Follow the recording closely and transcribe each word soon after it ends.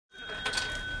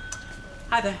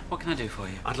Hi there. What can I do for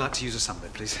you? I'd like to use a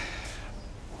sunbed, please.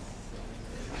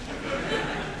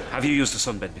 Have you used a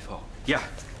sunbed before? Yeah.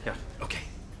 Okay.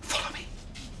 Follow me.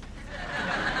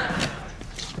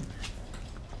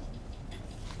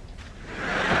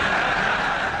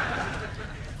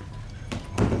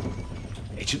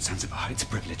 Agent Zanzibar, it's a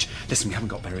privilege. Listen, we haven't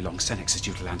got very long. Senex is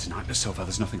due to land tonight, but so far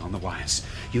there's nothing on the wires.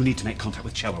 You need to make contact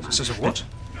with Cello Man. So what?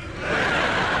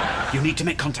 You need to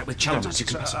make contact with Cello Man. I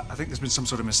think there's been some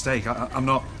sort of mistake. I'm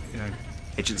not, you know...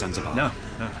 Agent Zanzibar? No.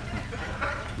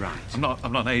 Right. I'm not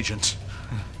an agent.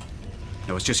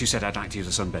 No, it's just you said I'd like to use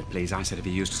a sunbed, please. I said, have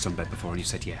you used a sunbed before? And you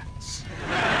said yes.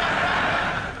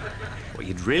 Well,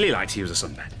 you'd really like to use a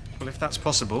sunbed. Well, if that's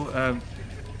possible,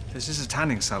 this is a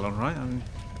tanning salon, right? I mean...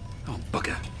 Oh,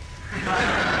 bugger.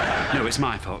 No, it's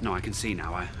my fault. No, I can see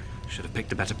now. I should have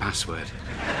picked a better password.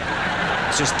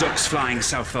 It's just ducks flying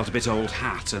south felt a bit old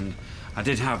hat, and I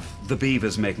did have the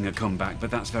beavers making a comeback, but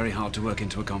that's very hard to work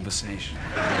into a conversation.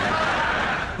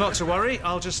 Not to worry.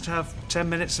 I'll just have 10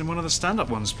 minutes in one of the stand-up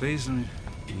ones, please.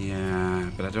 Yeah,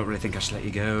 but I don't really think I should let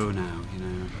you go now, you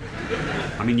know.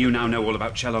 I mean, you now know all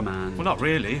about Cello Man. Well, not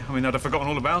really. I mean, I'd have forgotten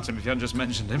all about him if you hadn't just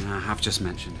mentioned him. I have just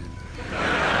mentioned him.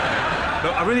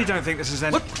 Look, I really don't think this is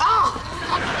any... What? Ah!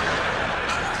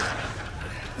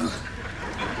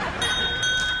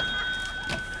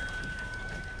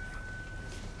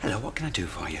 Hello, what can I do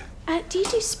for you? Do you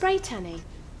do spray tanning?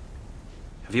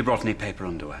 Have you brought any paper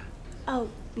underwear? Oh,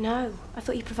 no. I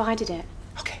thought you provided it.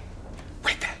 Okay.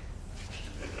 Wait there.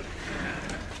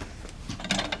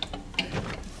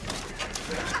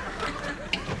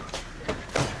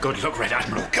 Good luck, Red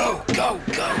Admiral. Go, go,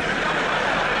 go.